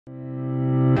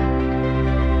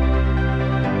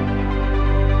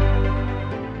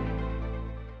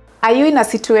Are you in a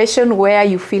situation where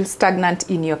you feel stagnant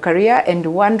in your career and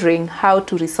wondering how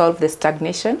to resolve the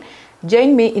stagnation?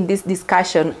 Join me in this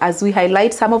discussion as we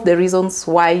highlight some of the reasons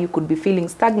why you could be feeling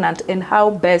stagnant and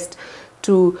how best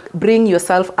to bring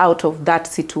yourself out of that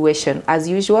situation. As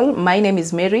usual, my name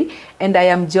is Mary and I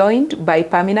am joined by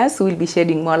Paminas, who will be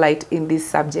shedding more light in this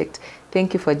subject.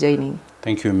 Thank you for joining.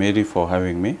 Thank you, Mary, for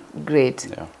having me. Great.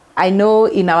 Yeah. I know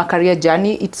in our career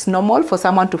journey, it's normal for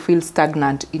someone to feel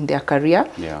stagnant in their career.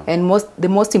 Yeah. And the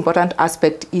most important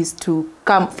aspect is to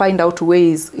find out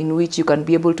ways in which you can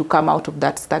be able to come out of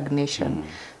that stagnation.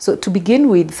 So to begin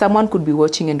with, someone could be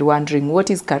watching and wondering, what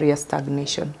is career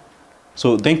stagnation?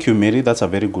 So thank you, Mary. That's a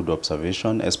very good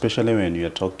observation, especially when you're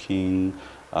talking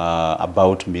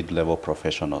about mid-level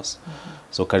professionals.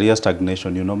 So career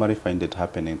stagnation, you normally find it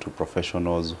happening to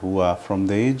professionals who are from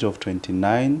the age of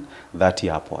 29, 30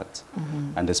 upwards,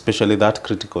 and especially that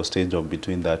critical stage of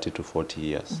between 30 to 40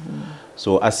 years.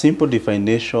 So a simple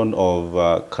definition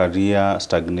of career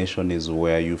stagnation is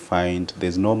where you find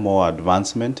there's no more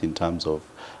advancement in terms of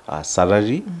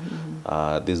salary,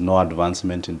 there's no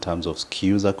advancement in terms of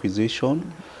skills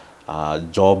acquisition,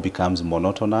 job becomes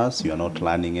monotonous, you're not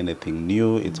learning anything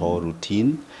new, it's all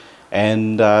routine.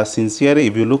 And sincerely,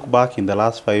 if you look back in the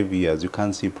last 5 years, you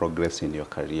can't see progress in your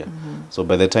career. So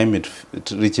by the time it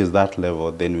reaches that level,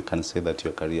 then we can say that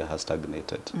your career has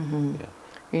stagnated. Yeah.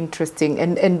 Interesting.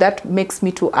 And that makes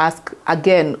me to ask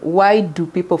again, why do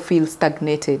people feel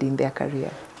stagnated in their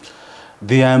career?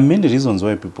 There are many reasons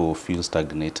why people feel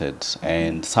stagnated,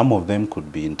 and some of them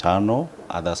could be internal,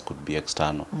 others could be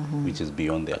external, which is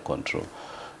beyond their control.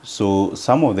 So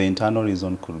some of the internal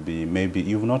reason could be maybe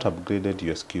you've not upgraded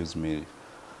your skills, Mary.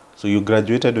 So you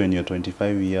graduated when you're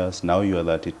 25 years, now you're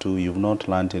 32, you've not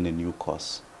learned any new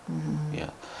course.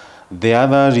 Yeah. The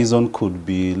other reason could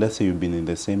be, let's say you've been in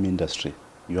the same industry.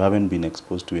 You haven't been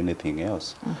exposed to anything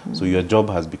else. So your job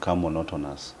has become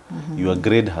monotonous. Your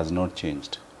grade has not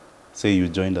changed. Say you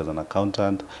joined as an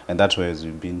accountant, and that's where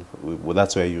you've been.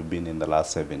 That's where you've been in the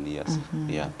last 7 years.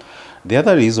 Yeah. The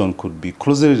other reason could be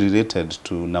closely related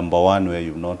to number one, where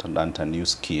you've not learned a new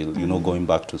skill. You know, going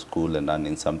back to school and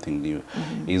learning something new,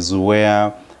 is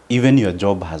where even your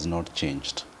job has not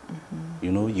changed.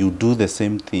 You know, you do the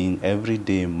same thing every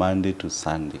day, Monday to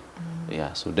Sunday.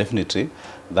 Yeah. So definitely,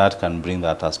 that can bring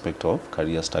that aspect of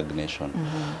career stagnation.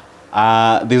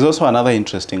 There's also another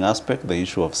interesting aspect, the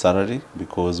issue of salary,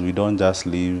 because we don't just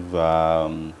live,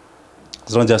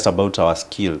 it's not just about our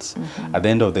skills. At the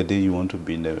end of the day, you want to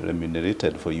be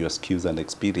remunerated for your skills and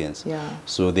experience. Yeah.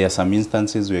 So there are some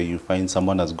instances where you find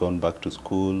someone has gone back to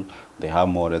school, they have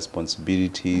more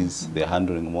responsibilities, they're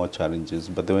handling more challenges,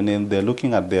 but when they're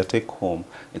looking at their take home,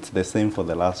 it's the same for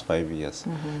the last 5 years.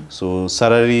 So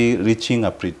salary reaching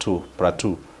a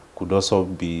plateau could also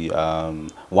be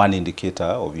one indicator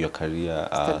of your career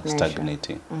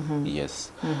stagnating.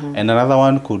 Yes. And another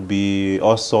one could be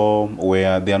also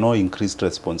where there are no increased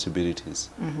responsibilities.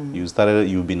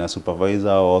 You've been a supervisor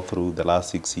all through the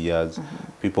last 6 years.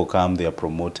 People come, they are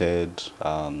promoted,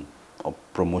 or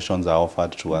promotions are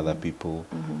offered to other people.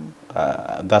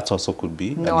 That also could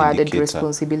be no an added indicator.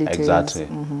 Responsibilities. Exactly.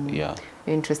 Yeah.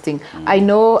 Interesting. I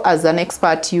know as an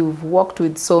expert, you've worked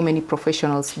with so many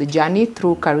professionals, the journey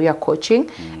through career coaching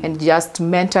and just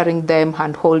mentoring them,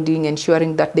 hand-holding,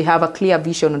 ensuring that they have a clear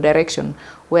vision or direction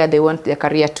where they want their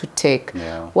career to take.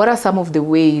 Yeah. What are some of the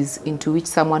ways into which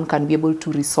someone can be able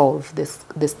to resolve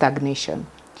the stagnation?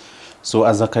 So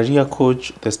as a career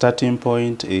coach, the starting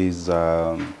point is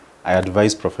I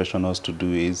advise professionals to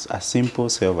do is a simple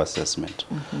self-assessment.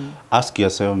 Ask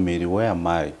yourself, Mary, where am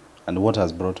I and what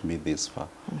has brought me this far?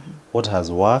 What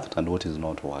has worked and what is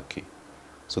not working?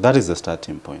 So that is the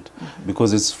starting point.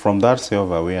 Because it's from that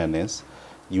self-awareness,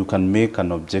 you can make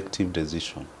an objective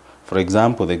decision. For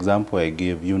example, the example I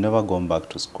gave, you've never gone back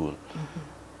to school.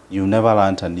 You've never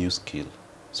learned a new skill.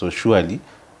 So surely,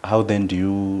 how then do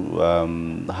you,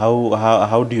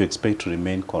 how do you expect to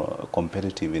remain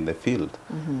competitive in the field?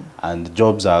 And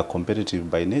jobs are competitive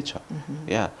by nature.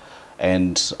 Yeah.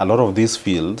 And a lot of these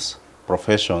fields,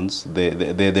 professions,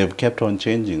 they've kept on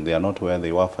changing. They are not where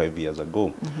they were 5 years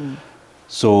ago.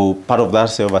 So part of that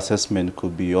self-assessment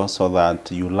could be also that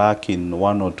you lack in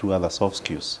one or two other soft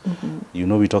skills. You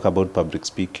know, we talk about public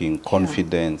speaking,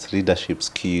 confidence, leadership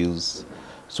skills.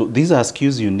 So these are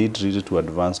skills you need really to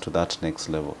advance to that next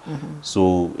level.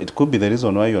 So it could be the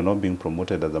reason why you're not being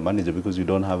promoted as a manager because you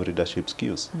don't have leadership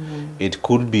skills. It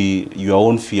could be your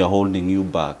own fear holding you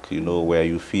back, you know, where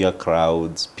you fear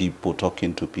crowds, people,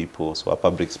 talking to people. So a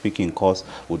public speaking course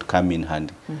would come in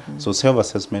handy. So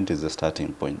self-assessment is the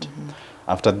starting point.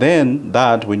 After then,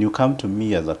 that when you come to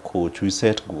me as a coach, we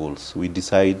set goals. We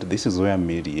decide this is where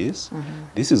Mary is,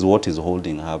 this is what is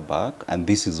holding her back, and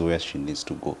this is where she needs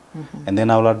to go. And then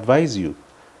I'll advise you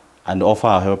and offer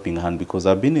a helping hand, because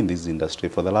I've been in this industry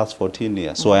for the last 14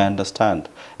 years. So I understand.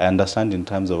 I understand in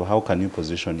terms of how can you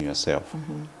position yourself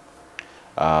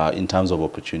in terms of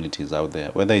opportunities out there,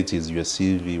 whether it is your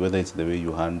CV, whether it's the way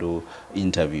you handle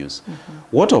interviews.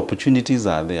 What opportunities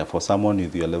are there for someone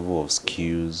with your level of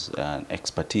skills and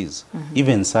expertise?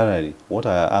 Even salary, what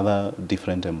are other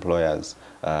different employers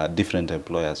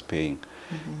paying?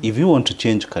 If you want to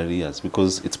change careers,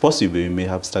 because it's possible you may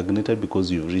have stagnated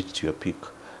because you've reached your peak,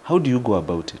 how do you go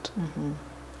about it?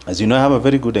 As you know, I have a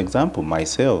very good example.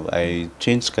 Myself, I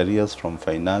changed careers from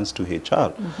finance to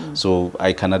HR. So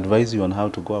I can advise you on how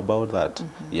to go about that.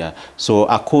 Yeah. So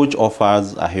a coach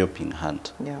offers a helping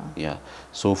hand. Yeah.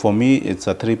 So for me, it's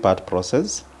a 3-part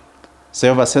process.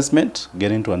 Self-assessment,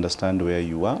 getting to understand where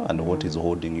you are and what is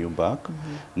holding you back.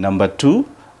 Number 2,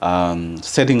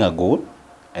 setting a goal.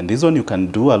 And this one you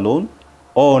can do alone.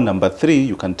 Or number 3,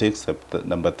 you can take step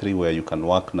number 3 where you can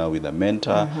work now with a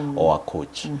mentor or a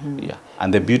coach. Yeah.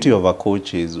 And the beauty of a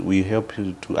coach is we help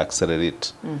you to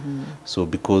accelerate. So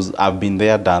because I've been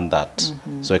there, done that.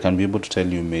 So I can be able to tell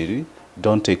you, Mary,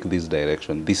 don't take this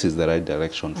direction. This is the right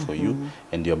direction for you.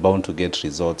 And you're bound to get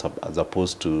results as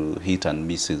opposed to hit and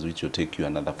misses, which will take you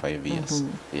another 5 years.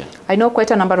 Yeah. I know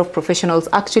quite a number of professionals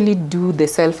actually do the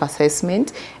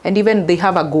self-assessment, and even they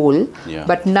have a goal.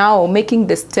 But now making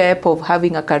the step of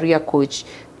having a career coach,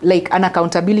 like an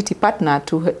accountability partner,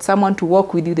 to someone to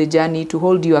walk with you the journey, to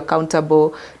hold you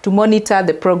accountable, to monitor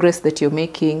the progress that you're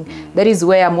making, that is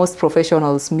where most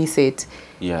professionals miss it.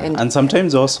 Yeah, and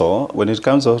sometimes also, when it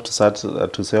comes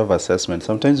to self-assessment,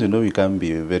 sometimes, you know, we can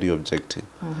be very objective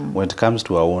when it comes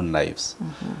to our own lives.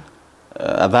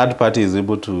 A third party is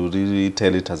able to really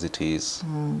tell it as it is.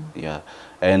 Yeah,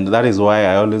 and that is why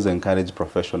I always encourage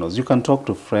professionals. You can talk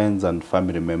to friends and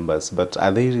family members, but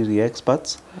are they really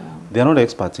experts? They're not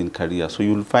experts in career. So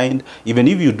you'll find, even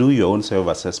if you do your own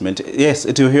self-assessment, yes,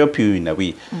 it will help you in a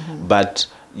way. But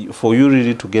for you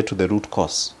really to get to the root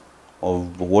cause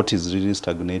of what is really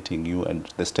stagnating you and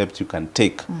the steps you can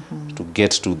take to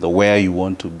get to the where you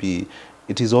want to be,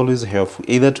 it is always helpful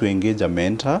either to engage a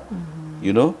mentor,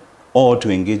 you know, or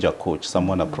to engage a coach,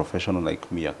 someone, a professional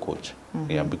like me, a coach.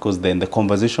 Yeah, because then the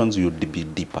conversations will be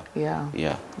deeper.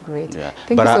 Yeah. Great. Yeah.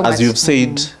 Thank But you so as much. you've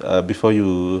said before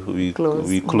we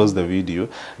close the video,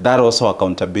 that also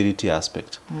accountability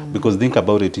aspect. Because think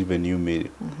about it, even you, Mary.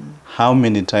 How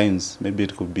many times, maybe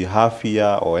it could be half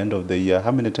year or end of the year,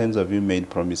 how many times have you made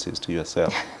promises to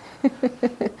yourself?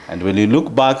 And when you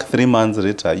look back 3 months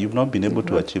later, you've not been able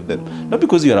to achieve them. Not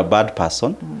because you're a bad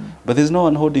person, but there's no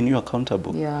one holding you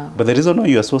accountable. But the reason why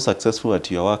you are so successful at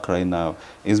your work right now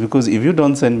is because if you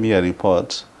don't send me a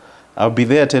report, I'll be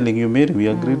there telling you, Mary, we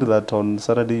agreed that on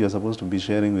Saturday you're supposed to be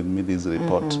sharing with me this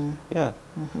report. Yeah.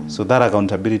 So that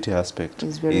accountability aspect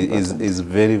is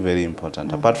very, very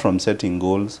important. Apart from setting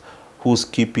goals, who's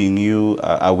keeping you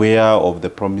aware of the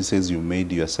promises you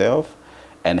made yourself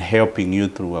and helping you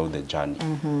throughout the journey.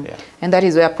 Yeah. And that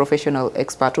is where a professional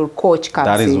expert or coach comes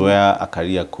in. That is where a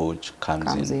career coach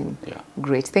comes in. Yeah.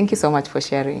 Great. Thank you so much for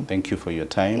sharing. Thank you for your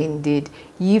time. Indeed.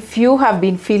 If you have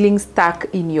been feeling stuck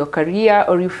in your career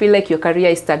or you feel like your career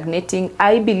is stagnating,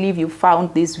 I believe you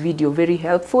found this video very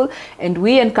helpful, and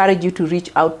we encourage you to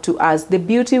reach out to us. The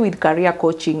beauty with career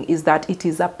coaching is that it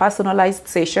is a personalized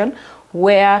session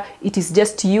where it is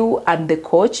just you and the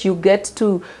coach. You get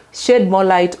to shed more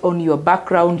light on your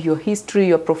background, your history,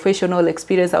 your professional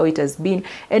experience, how it has been.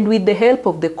 And with the help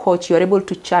of the coach, you're able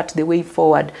to chart the way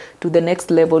forward to the next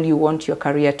level you want your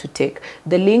career to take.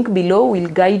 The link below will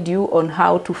guide you on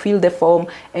how to fill the form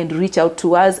and reach out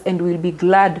to us, and we'll be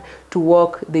glad to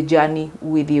walk the journey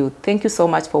with you. Thank you so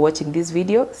much for watching this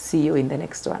video. See you in the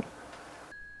next one.